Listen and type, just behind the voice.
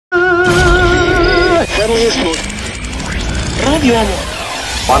Radio Amor.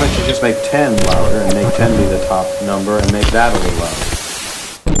 Why don't you just make 10 louder and make 10 be the top number and make that a little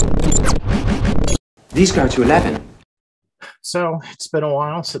louder? These go to 11. So it's been a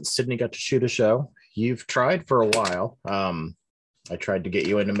while since Sydney got to shoot a show. You've tried for a while. I tried to get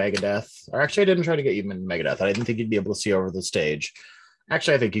you into Megadeth. Or actually, I didn't try to get you into Megadeth. I didn't think you'd be able to see over the stage.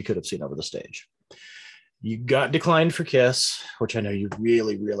 Actually, I think you could have seen over the stage. You got declined for Kiss, which I know you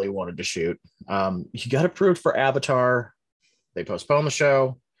really, really wanted to shoot. You got approved for Avatar. They postponed the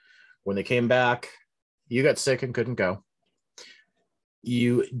show. When they came back, you got sick and couldn't go.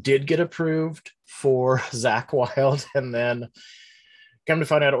 You did get approved for Zakk Wylde, and then come to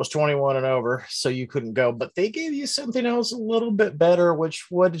find out it was 21 and over, so you couldn't go. But they gave you something else a little bit better, which,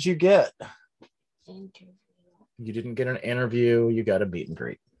 what did you get? Interview. You didn't get an interview. You got a meet and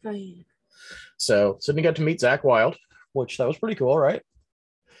greet. Oh, yeah. So Sydney got to meet Zakk Wylde, which that was pretty cool, right?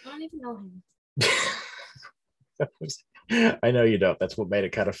 I don't even know him. I know you don't. That's what made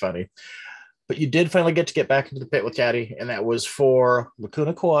it kind of funny. But you did finally get back into the pit with Caddy, and that was for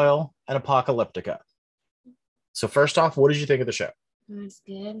Lacuna Coil and Apocalyptica. So first off, what did you think of the show? It was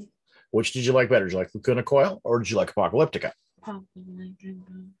good. Which did you like better? Did you like Lacuna Coil or did you like Apocalyptica?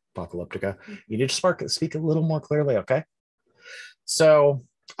 Apocalyptica. You need to speak a little more clearly, okay? So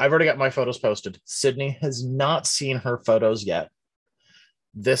I've already got my photos posted. Sydney has not seen her photos yet.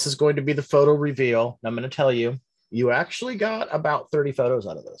 This is going to be the photo reveal. I'm going to tell you, you actually got about 30 photos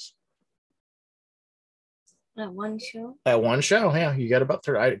out of this. At one show? At one show, yeah. You got about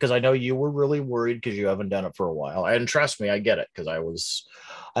 30. Because I know you were really worried because you haven't done it for a while. And trust me, I get it because I was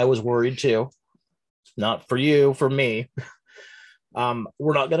worried too. Not for you, for me.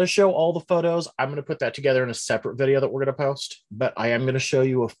 We're not going to show all the photos. I'm going to put that together in a separate video that we're going to post, but I am going to show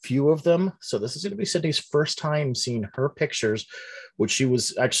you a few of them. So this is going to be Sydney's first time seeing her pictures, which she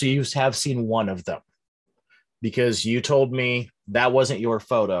was actually used to have seen one of them because you told me that wasn't your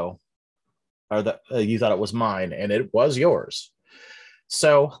photo or that you thought it was mine, and it was yours.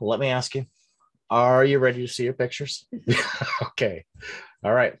 So let me ask you, are you ready to see your pictures? Okay.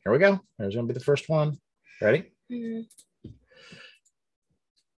 All right, here we go. There's going to be the first one. Ready? Mm-hmm.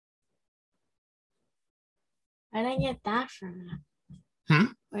 Where'd I get that from?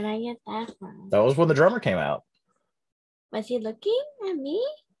 Where'd I get that from? That was when the drummer came out. Was he looking at me?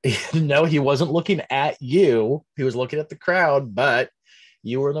 No, he wasn't looking at you. He was looking at the crowd, but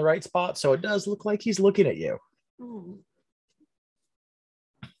you were in the right spot, so it does look like he's looking at you. Oh.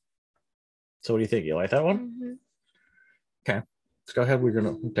 So what do you think? You like that one? Mm-hmm. Okay. Let's go ahead. We're going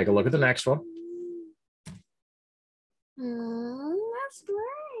to take a look at the next one. That's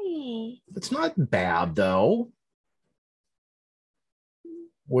great. It's not bad, though.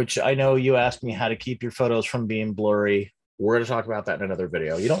 Which I know you asked me how to keep your photos from being blurry. We're going to talk about that in another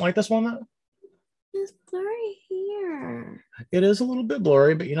video. You don't like this one, though? It's blurry here. It is a little bit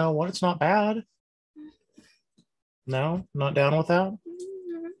blurry, but you know what? It's not bad. No? Not down with that?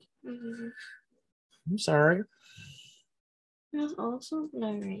 Mm-hmm. I'm sorry. It's also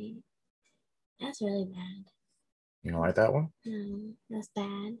blurry. That's really bad. You don't like that one? No, that's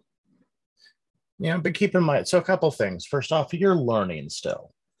bad. Yeah, but keep in mind, so a couple things. First off, you're learning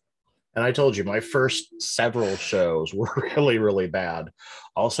still. And I told you, my first several shows were really, really bad.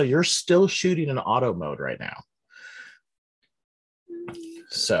 Also, you're still shooting in auto mode right now.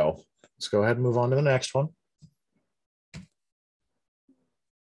 So let's go ahead and move on to the next one.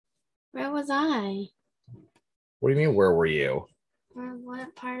 Where was I? What do you mean, where were you? Or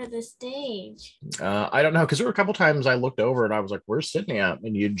what part of the stage? I don't know, because there were a couple times I looked over and I was like, where's Sydney at?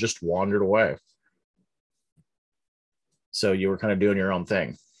 And you just wandered away. So you were kind of doing your own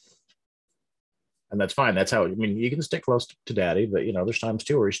thing. And that's fine. That's how, I mean, you can stick close to daddy, but you know, there's times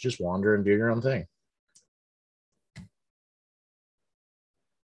too where you should just wander and do your own thing.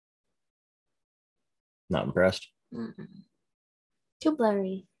 Not impressed? Mm-mm. Too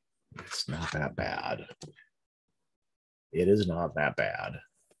blurry. It's not that bad. It is not that bad.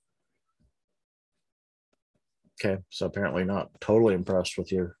 Okay, so apparently not totally impressed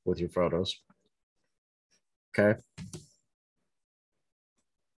with your photos. Okay.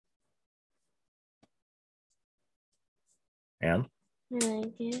 And? I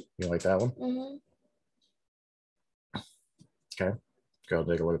like it. You like that one? Mm-hmm. Okay. Go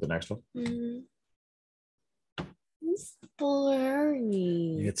take a look at the next one. Mm-hmm. It's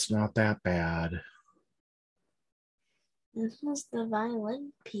blurry. It's not that bad. This was the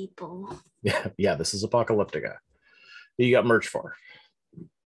violin people. Yeah, this is Apocalyptica. Who you got merch for?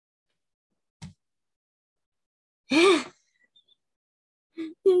 His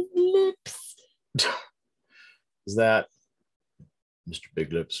lips. Is that Mr.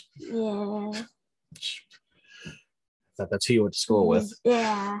 Big Lips? Yeah. That's who you went to school with.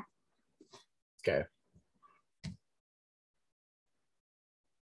 Yeah. Okay.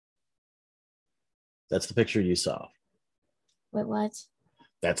 That's the picture you saw. Wait, what?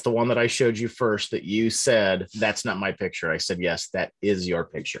 That's the one that I showed you first that you said, that's not my picture. I said, yes, that is your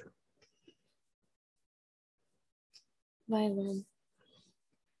picture. Violin.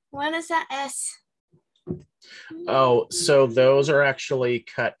 What is that S? Oh, so those are actually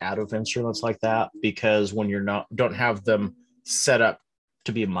cut out of instruments like that because when you're don't have them set up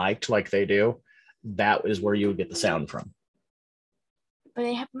to be mic'd like they do, that is where you would get the sound from. But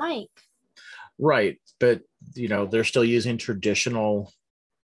they have mic. Right, but they're still using traditional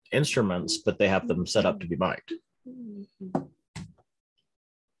instruments, but they have them set up to be mic'd.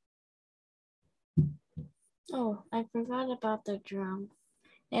 Oh, I forgot about the drum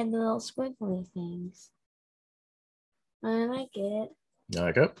and the little squiggly things. I like it. You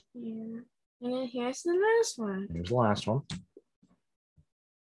like it? Yeah. And then here's the last one. Here's the last one.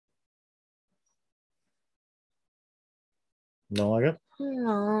 Don't like it?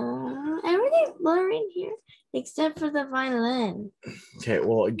 No, everything's blurry in here except for the violin. Okay,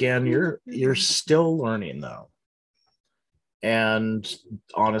 well, again, you're still learning though. And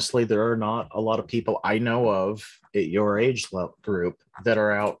honestly, there are not a lot of people I know of at your age group that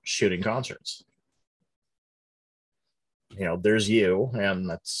are out shooting concerts. There's you, and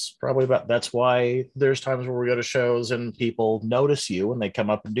that's why there's times where we go to shows and people notice you and they come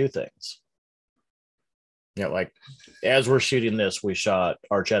up and do things. Like as we're shooting this, we shot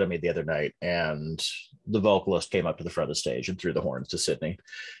Arch Enemy the other night, and the vocalist came up to the front of the stage and threw the horns to Sydney.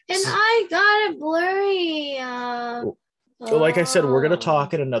 And I got it blurry. So like I said, we're going to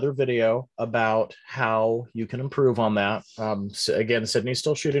talk in another video about how you can improve on that. So again, Sydney's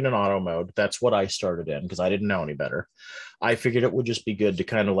still shooting in auto mode. That's what I started in because I didn't know any better. I figured it would just be good to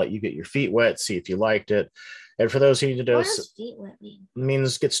kind of let you get your feet wet, see if you liked it. And for those who need to know, what does feet wet mean?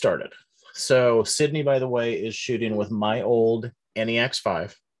 Means get started. So Sydney, by the way, is shooting with my old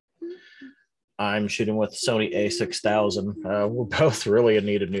NEX5. I'm shooting with Sony a6000. We're both really in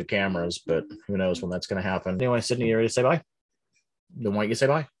need of new cameras, but who knows when that's going to happen. Anyway, Sydney, you ready to say bye? Then why don't you say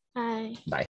bye? Bye. Bye.